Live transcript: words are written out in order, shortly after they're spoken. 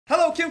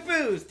Hello,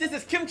 Kimfus! This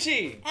is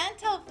Kimchi! And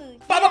tofu.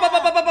 Ba ba ba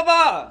ba ba ba ba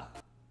ba!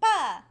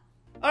 Ba.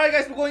 Alright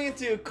guys, we're going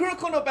into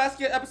Kuroko no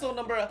Basket episode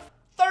number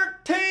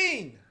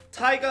 13!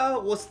 Taiga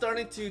was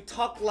starting to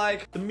talk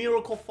like the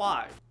Miracle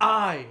 5.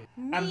 I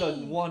am the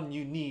one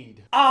you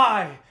need.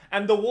 I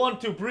am the one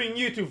to bring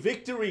you to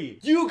victory.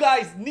 You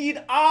guys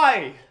need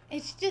I!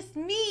 It's just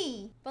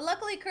me. But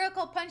luckily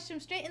Kuroko punched him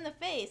straight in the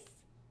face.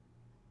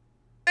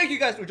 Thank you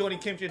guys for joining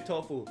Kimchi and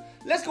Tofu.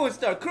 Let's go and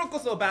start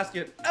Kuroko no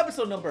Basket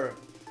episode number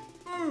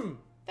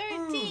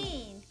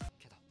 13.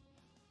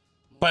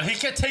 But he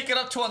can take it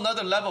up to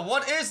another level.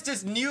 What is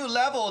this new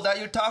level that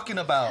you're talking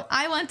about?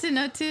 I want to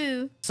know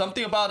too.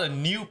 Something about a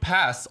new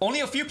pass. Only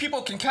a few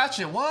people can catch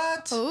it.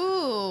 What?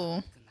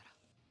 Ooh.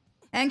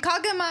 And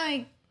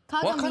Kagami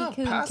What kind of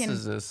pass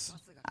is this?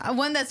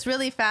 One that's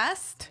really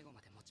fast.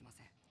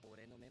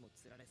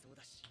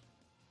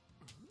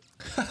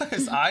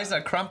 His eyes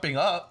are cramping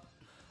up.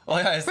 Oh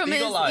yeah, his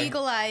eagle eye.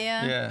 Eagle eye,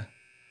 yeah. Yeah.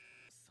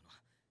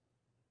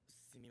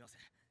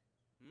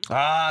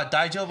 Ah,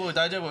 daijoubu,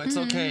 daijoubu. It's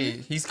okay.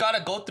 He's got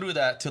to go through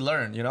that to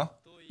learn, you know?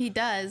 He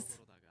does.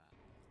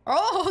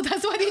 Oh,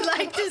 that's what he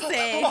liked to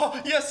say. Oh,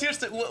 yes, here's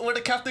the, where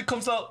the captain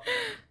comes out.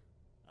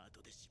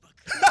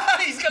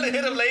 He's going to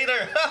hit him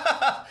later.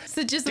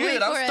 So just Dude, wait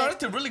for I'm starting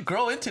to really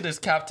grow into this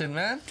captain,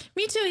 man.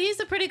 Me too. He's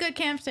a pretty good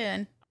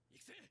captain.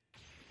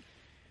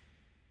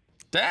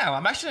 Damn,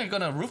 I'm actually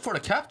going to root for the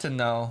captain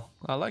now.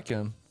 I like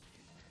him.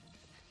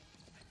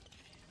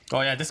 Oh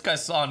yeah, this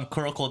guy's on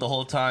Kuroko the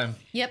whole time.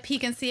 Yep, he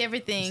can see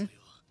everything.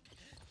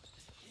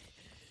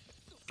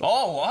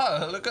 Oh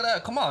wow, look at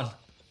that. Come on.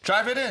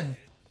 Drive it in.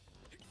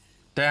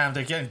 Damn,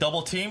 they're getting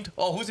double teamed.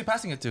 Oh, who's he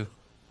passing it to?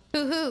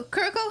 Who?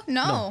 Kuroko?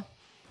 No.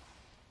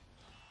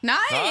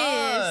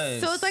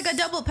 Nice. So it's like a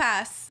double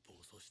pass.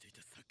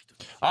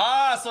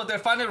 Ah, so they're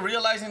finally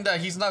realizing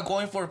that he's not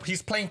going for...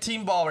 He's playing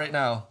team ball right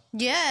now.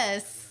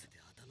 Yes.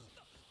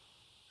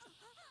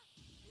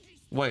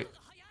 Wait.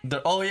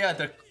 Oh yeah,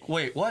 they're...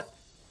 Wait, what?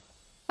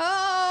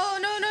 Oh,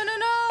 no.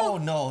 Oh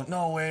no,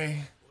 no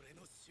way.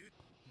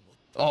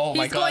 Oh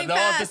my god,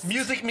 no, this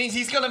music means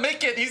he's gonna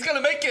make it. He's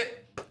gonna make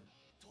it.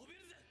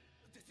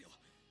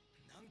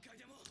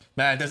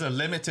 Man, there's a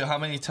limit to how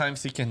many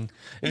times he can...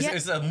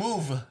 It's a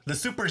move, the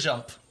super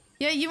jump.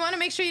 Yeah, you want to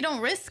make sure you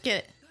don't risk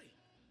it.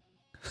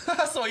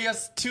 So he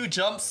has 2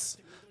 jumps,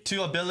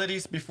 2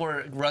 abilities before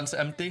it runs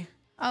empty.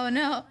 Oh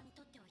no.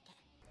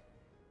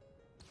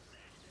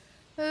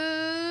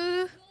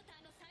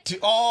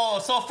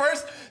 So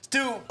first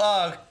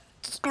to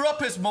screw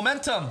up his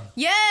momentum.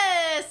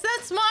 Yes,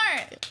 that's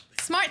smart.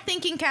 Smart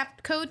thinking,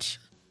 coach.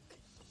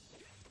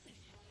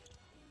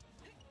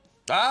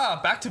 Ah,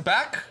 back to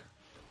back.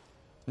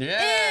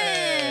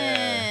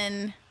 Yeah.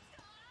 In.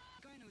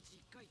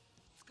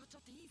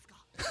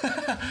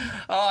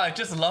 Oh, I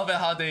just love it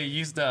how they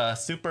use the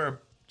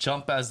super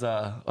jump as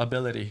a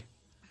ability,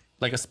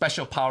 like a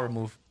special power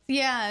move.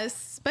 Yeah,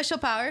 special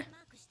power.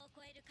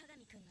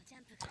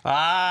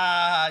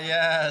 Ah,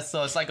 yeah.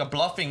 So it's like a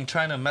bluffing,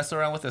 trying to mess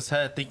around with his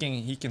head,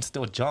 thinking he can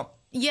still jump.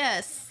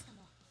 Yes.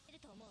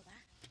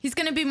 He's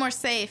gonna be more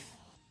safe.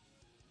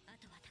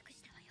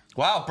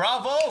 Wow,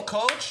 bravo,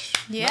 coach.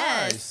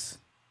 Yes. Nice.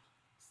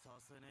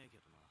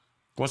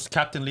 What's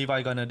Captain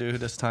Levi gonna do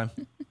this time?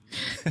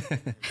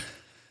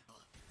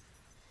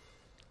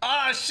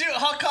 Ah, shoot,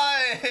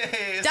 Hawkeye!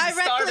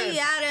 Directly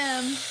at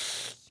him.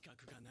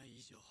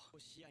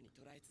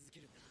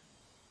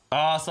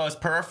 Ah, so his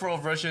peripheral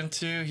version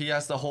too. He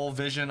has the whole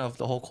vision of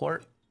the whole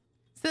court.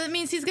 So that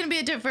means he's gonna be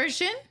a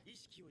diversion?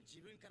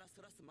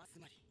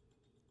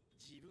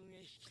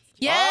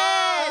 Yes!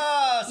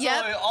 Ah, so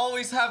Yep. he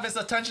always have his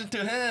attention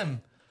to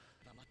him.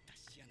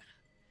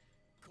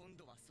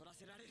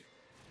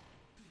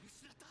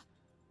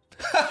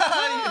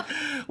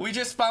 We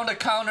just found a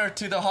counter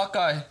to the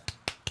Hawkeye.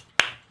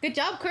 Good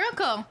job,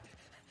 Kuroko.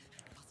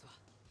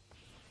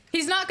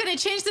 He's not gonna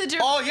change the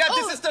direction. Oh yeah,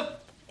 this is the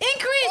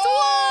increase.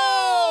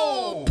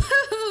 Oh! Whoa!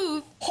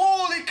 Poof!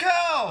 Holy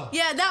cow!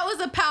 Yeah, that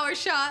was a power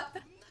shot.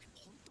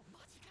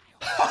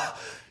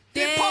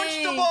 He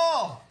punched the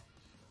ball!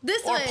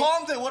 This Or way.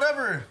 palmed it,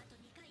 whatever.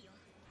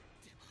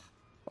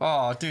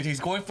 Oh, dude, he's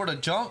going for the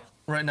jump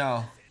right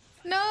now.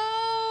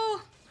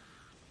 No.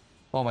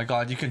 Oh my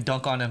god, you can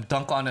dunk on him,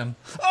 dunk on him.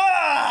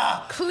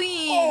 Ah!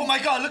 Clean. Oh my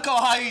god, look how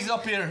high he's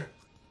up here.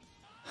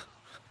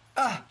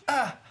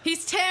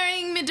 He's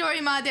tearing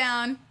Midorima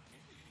down.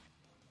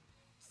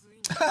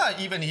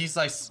 Even he's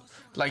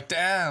like,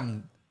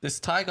 damn,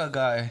 this Taiga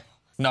guy.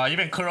 No,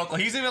 even Kuroko,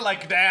 he's even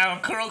like, damn,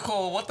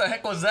 Kuroko, what the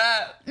heck was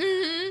that?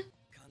 Mm-hmm.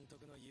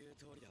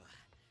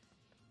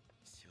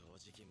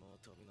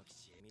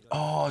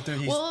 Oh,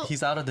 dude,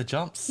 he's out of the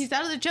jumps. He's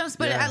out of the jumps,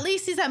 but Yeah. at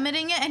least he's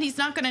admitting it and he's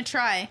not gonna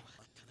try.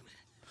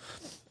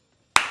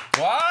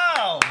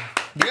 Wow!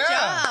 Good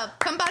Yeah! job.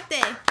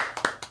 Combate.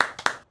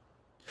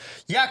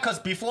 Yeah, because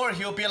before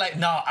he'll be like,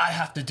 no, I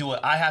have to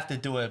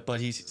do it,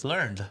 but he's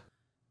learned.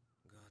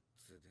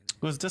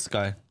 Who's this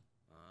guy?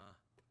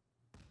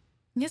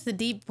 He has a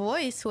deep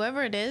voice,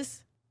 whoever it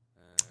is.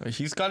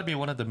 He's got to be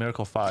one of the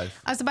Miracle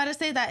 5. I was about to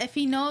say that if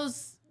he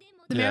knows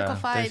the Miracle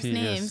 5's he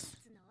names. is.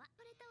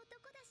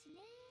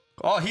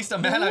 Oh, he's the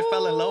man I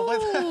fell in love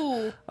with?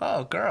 Ooh.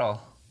 Oh,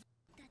 girl.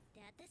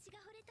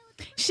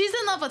 She's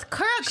in love with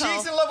Kuroko.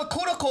 She's in love with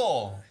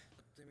Kuroko.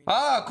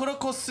 Ah,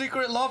 Kuroko's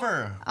secret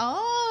lover.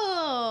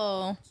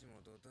 Oh.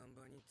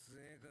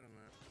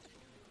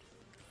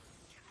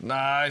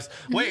 Nice.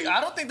 Wait,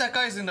 I don't think that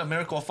guy's in the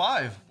Miracle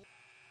 5.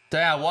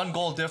 Damn, 1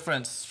 goal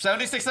difference.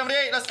 76,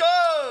 78, let's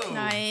go!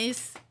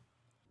 Nice.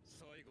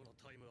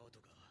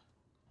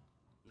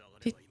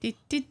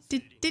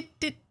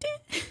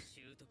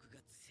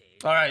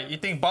 Alright, you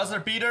think buzzer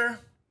beater?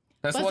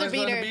 That's what it's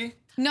gonna be?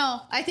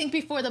 No, I think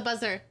before the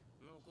buzzer.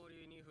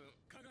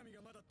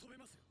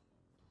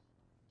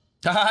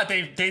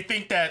 they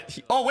think that...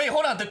 oh, wait,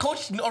 hold on. The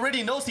coach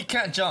already knows he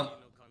can't jump.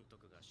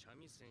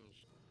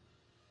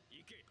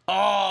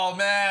 Oh,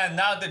 man.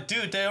 Now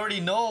they already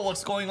know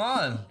what's going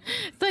on.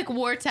 It's like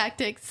war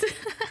tactics.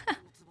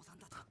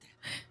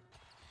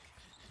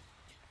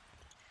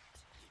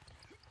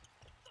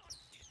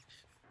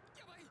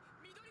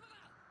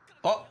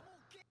 Oh.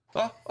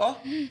 Oh. Oh.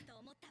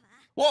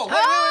 Whoa, wait, wait, wait, Oh!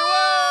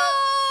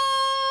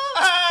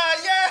 whoa! Ah,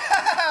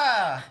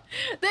 yeah!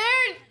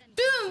 There!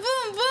 Boom,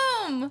 boom,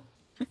 boom!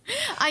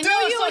 I Dude,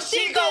 know you so would she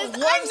think got this.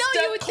 one I know you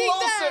step would think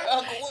that.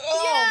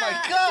 oh my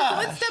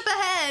god! 1 step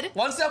ahead.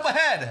 1 step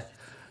ahead.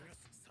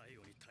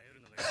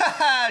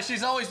 Haha,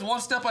 she's always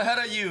 1 step ahead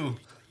of you,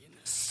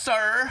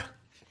 sir.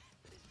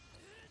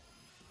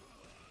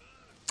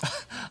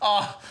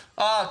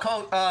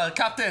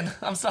 Captain,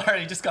 I'm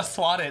sorry, just got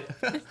swatted.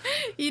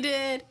 You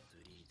did.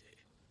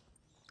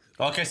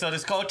 Okay, so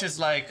this coach is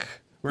like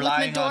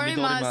relying on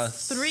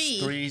Midorima's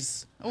Midorima's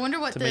threes I wonder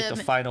what to make the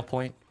final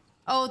point.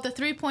 Oh, the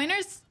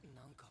 3-pointers?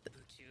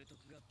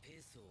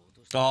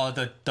 Oh,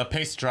 the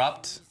pace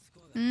dropped.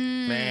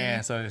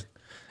 Man, so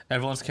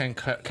everyone's getting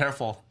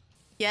careful.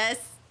 Yes.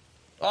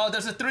 Oh,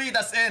 there's a 3.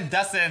 That's in.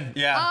 That's in.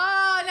 Yeah.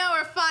 Oh, now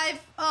we're 5.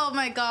 Oh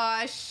my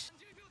gosh.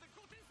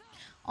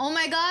 Oh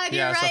my god,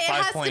 you're Yeah, it's a right. It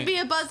has 5-point. to be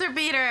a buzzer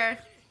beater.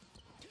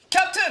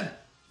 Captain,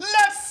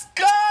 let's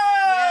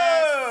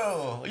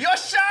go!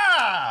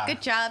 Yosha!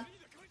 Good job.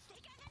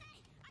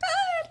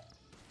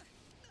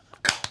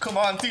 Come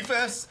on,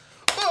 defense.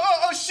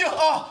 Oh, shit.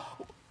 Oh,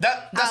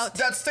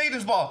 that's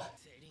Satan's ball.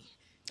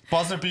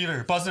 Buzzer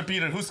beater. Buzzer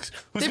beater. Who's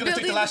They're gonna take the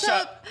building last this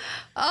shot? up.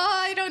 Oh,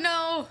 I don't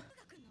know.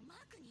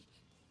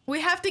 We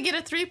have to get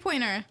a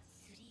 3-pointer.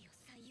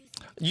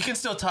 You can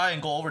still tie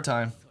and go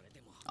overtime.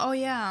 Oh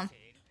yeah.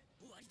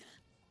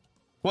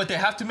 What, they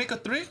have to make a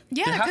 3?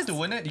 Yeah, they have 'cause- to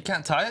win it. You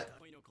can't tie it.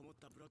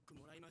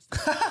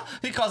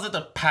 He calls it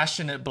the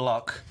passionate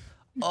block.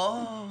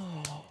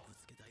 Oh.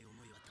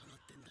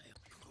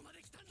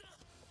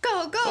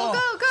 Go, go,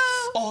 go,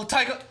 go. Oh,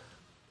 Tiger.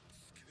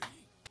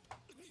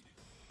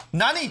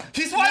 Nani,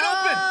 he's wide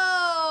open.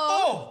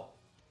 Oh,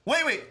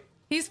 wait.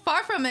 He's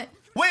far from it.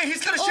 Wait,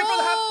 he's gonna shoot for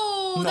the half.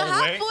 Oh, No the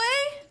way.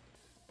 halfway?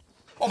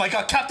 Oh my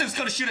god, Captain's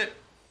gonna shoot it.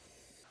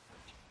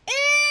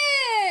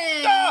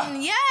 In! Ah!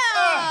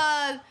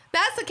 Yeah!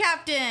 That's the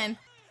captain.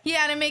 He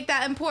had to make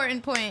that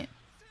important point.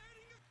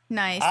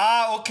 Nice.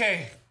 Ah,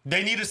 okay.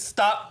 They need to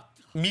stop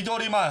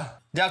Midorima.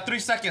 They have 3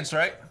 seconds,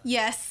 right?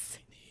 Yes.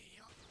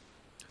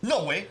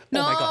 No way.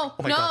 No, Oh my god.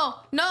 Oh my god.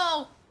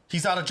 no.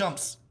 He's out of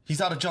jumps. He's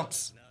out of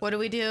jumps. What do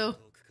we do?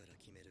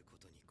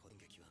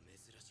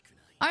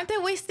 Aren't they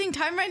wasting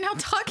time right now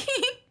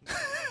talking?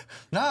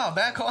 Nah,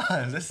 man, come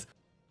on.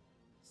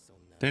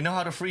 They know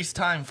how to freeze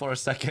time for a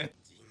second.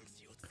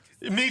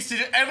 It means to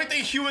do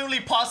everything humanly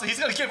possible. He's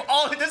gonna give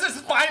all. This is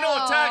his final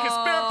attack. His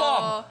spirit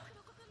bomb.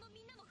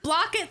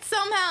 Block it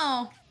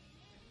somehow.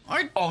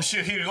 Or Oh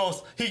shit! He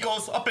goes. He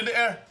goes up in the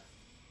air.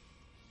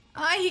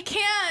 he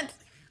can't.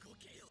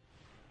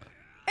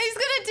 He's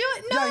gonna do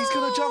it. No. Yeah, he's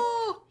gonna jump.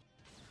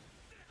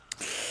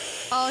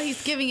 Oh,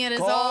 he's giving it his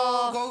Go,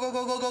 all. go, go,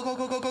 go, go, go,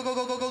 go, go, go, go, go,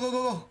 go, go, go, go,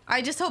 go.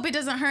 I just hope he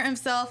doesn't hurt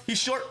himself. He's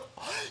short.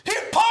 He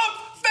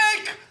pumped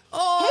fake.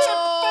 Oh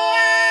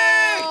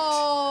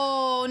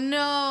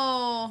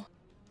no.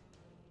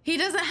 He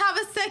doesn't have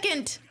a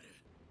second.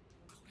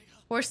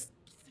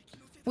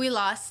 We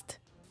lost.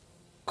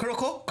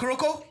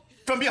 Kuroko,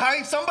 from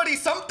behind. Somebody,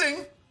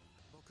 something.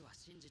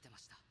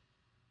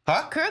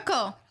 Huh?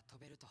 Kuroko.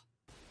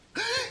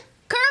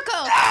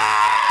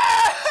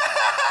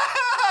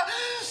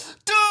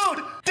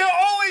 Dude, they're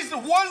always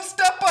 1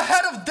 step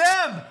ahead of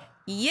them.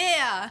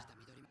 Yeah.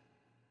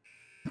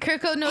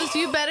 Kuroko knows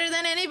you better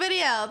than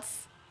anybody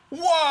else.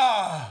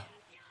 Wow.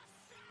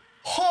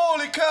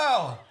 Holy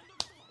cow.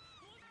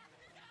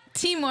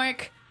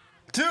 Teamwork.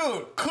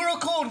 Dude,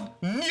 Kuroko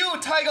knew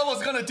Taiga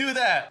was gonna do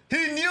that.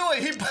 He knew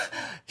it.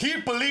 He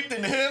believed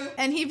in him.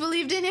 And he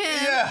believed in him.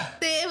 Yeah.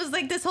 It was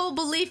like this whole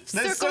belief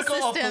The circle circle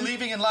of system.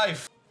 believing in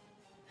life.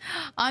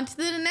 On to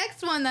the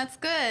next one. That's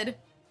good.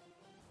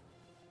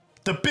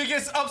 The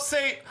biggest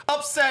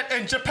upset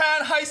in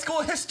Japan high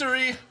school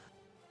history.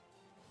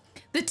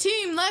 The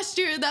team last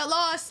year that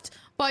lost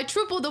by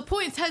triple the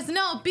points has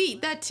now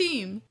beat that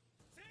team.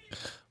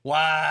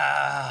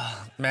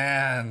 Wow,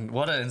 man,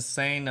 what an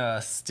insane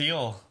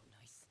steal.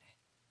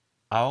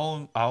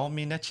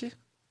 Aomi Nechi?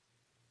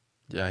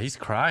 Yeah, he's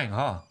crying,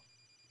 huh?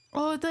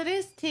 Oh, that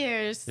is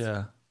tears.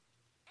 Yeah.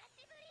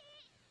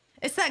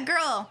 It's that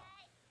girl.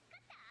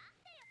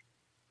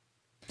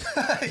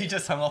 He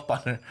just hung up on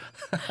her.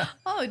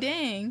 Oh,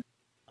 dang.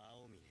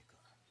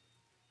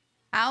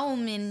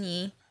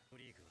 Aomini.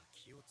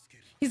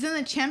 He's in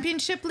the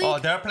championship league? Oh,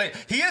 they're playing.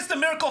 He is the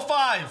Miracle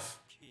 5.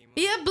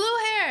 He had blue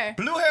hair.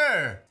 Blue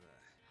hair.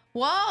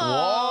 Whoa.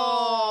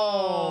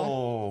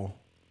 Whoa.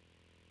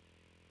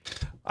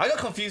 I got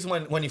confused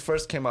when he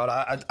first came out.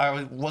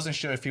 I wasn't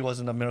sure if he was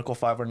in the Miracle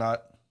 5 or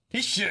not.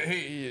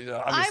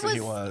 Obviously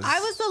he was. I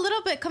was a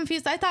little bit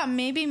confused. I thought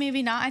maybe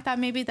not. I thought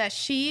maybe that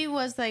she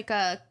was like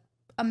a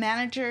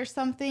manager or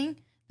something.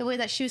 The way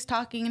that she was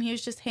talking and he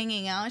was just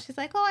hanging out. She's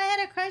like, oh, I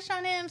had a crush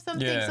on him,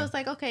 something. Yeah. So it's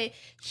like, okay,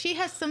 she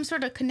has some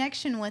sort of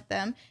connection with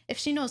them. If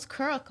she knows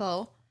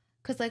Kuroko,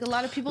 because like a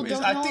lot of people don't know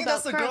about Kuroko. I think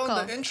that's the girl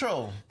in the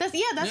intro. That's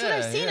what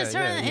I've seen. It's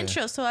her in the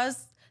intro. So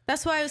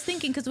that's why I was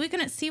thinking, because we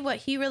couldn't see what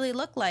he really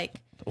looked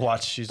like.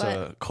 Watch, she's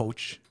a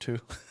coach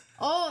too.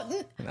 Oh,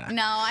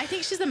 no, I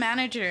think she's a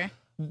manager.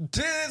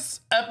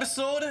 This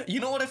episode, you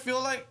know what I feel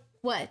like?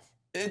 What?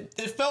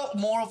 It felt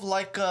more of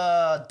like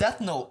a Death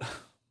Note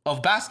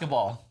of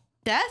basketball.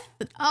 Death?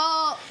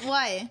 Oh,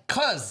 why?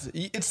 Cause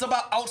it's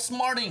about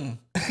outsmarting.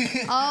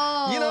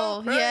 Oh, you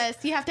know, right? Yes,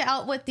 you have to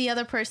outwit the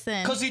other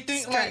person. Cause you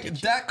think like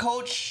that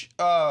coach,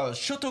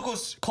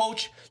 Shotoko's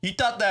coach, you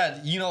thought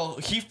that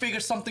he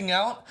figured something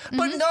out,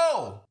 but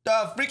no,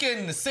 the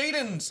freaking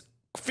Satan's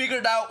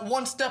figured out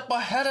one step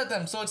ahead of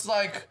them. So it's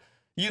like,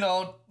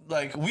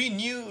 like we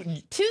knew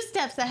 2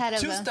 steps ahead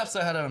of him. 2 steps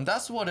ahead of him.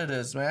 That's what it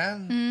is,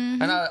 man.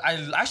 And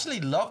I actually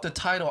love the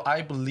title,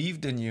 I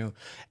Believed in You.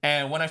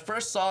 And when I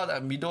first saw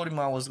that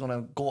Midorima was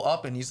gonna go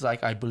up and he's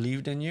like, I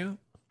believed in you,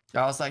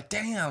 I was like,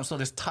 damn, so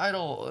this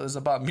title is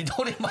about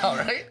Midorima,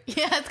 right?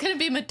 Yeah, it's gonna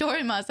be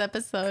Midorima's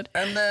episode.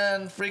 And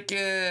then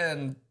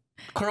freaking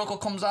Kuroko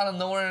comes out of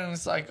nowhere and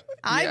it's like,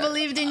 I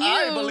believed in you.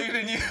 I believed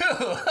in you.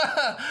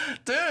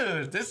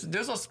 Dude,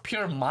 this was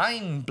pure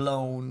mind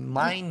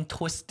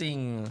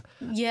twisting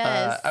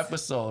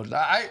episode.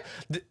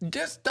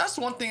 That's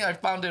one thing I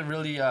found it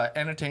really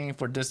entertaining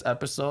for this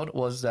episode,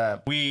 was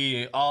that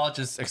we all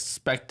just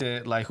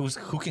expected like who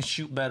can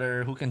shoot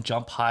better, who can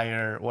jump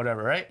higher,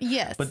 whatever, right?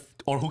 Yes.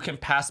 Or who can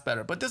pass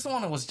better. But this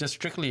one was just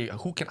strictly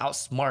who can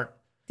outsmart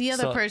the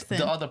other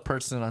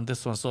person on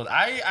this one. So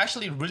I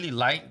actually really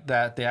like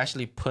that they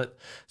actually put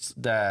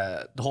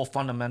the whole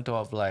fundamental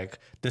of like,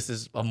 this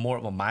is more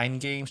of a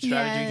mind game,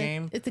 strategy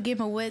game. It's a game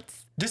of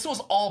wits. This was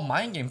all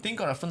mind game. Think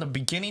on it from the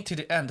beginning to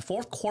the end. The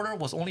 4th quarter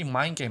was only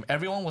mind game.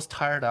 Everyone was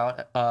tired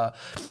out.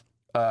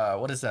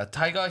 What is that?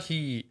 Taiga,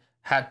 he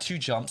had 2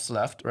 jumps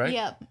left, right?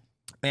 Yep.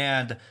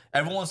 And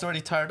everyone's already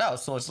tired out.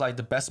 So it's like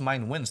the best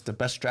mind wins. The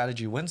best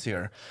strategy wins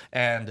here.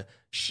 And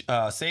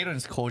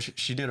Satan's coach,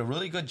 she did a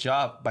really good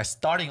job by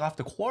starting off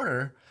the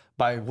quarter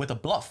with a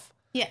bluff.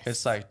 Yes.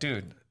 It's like,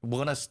 dude, we're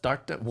gonna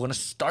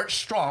start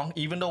strong,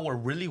 even though we're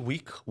really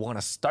weak. We're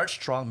gonna start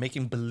strong,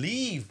 making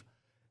believe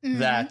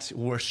that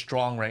we're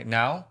strong right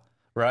now,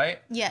 right?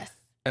 Yes.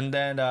 And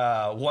then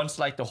once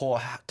like the whole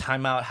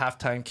timeout,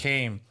 halftime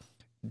came,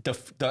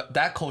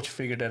 that coach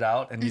figured it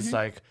out, and he's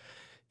like,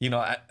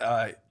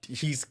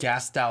 he's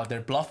gassed out.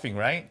 They're bluffing,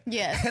 right?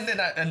 Yes.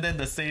 And then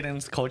the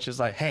Satan's coach is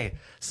like, hey,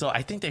 so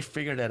I think they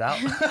figured it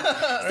out.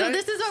 Right? So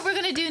this is what we're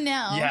gonna do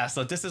now. Yeah,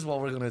 so this is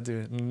what we're gonna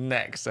do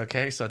next.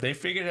 Okay, so they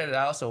figured it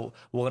out. So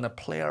we're gonna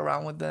play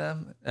around with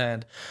them,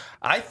 and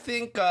I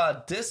think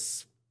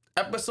this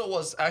episode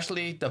was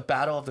actually the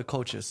battle of the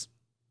coaches.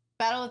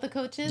 Battle of the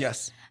coaches.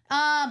 Yes.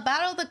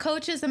 Battle of the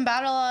coaches and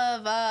battle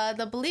of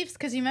the beliefs,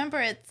 because you remember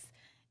it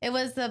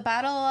was the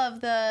battle of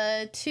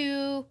the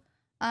 2.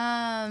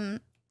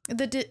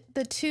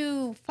 The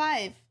 2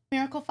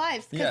 Miracle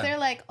 5s, because they're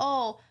like,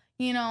 oh,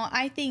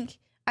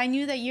 I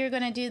knew that you're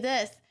gonna do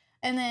this,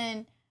 and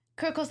then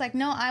Kuroko's like,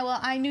 no,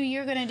 I knew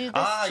you're gonna do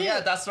this too.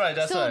 Yeah, that's right.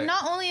 So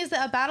not only is it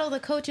a battle of the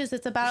coaches,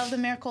 it's a battle of the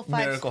Miracle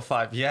 5. Miracle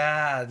 5,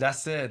 yeah,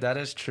 that's it. That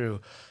is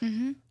true.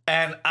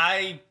 And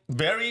I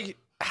very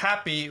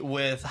happy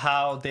with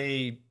how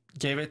they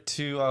gave it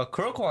to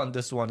Kuroko on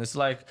this one. It's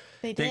like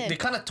they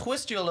kind of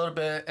twist you a little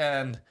bit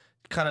and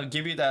kind of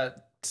give you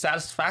that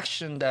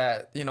satisfaction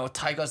that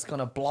Taiga's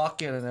gonna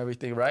block it and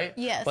everything, right?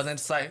 Yes. But then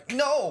it's like,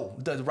 no,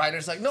 the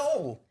writer's like,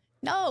 no.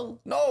 But all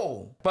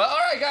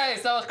right,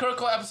 guys, that was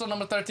Kuroko episode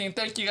number 13.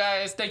 Thank you,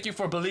 guys. Thank you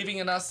for believing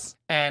in us,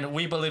 and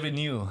we believe in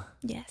you.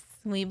 Yes,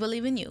 we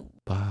believe in you.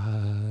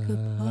 Bye.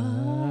 Goodbye.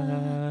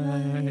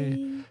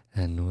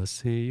 And we'll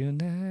see you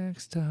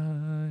next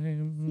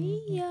time.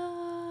 See ya.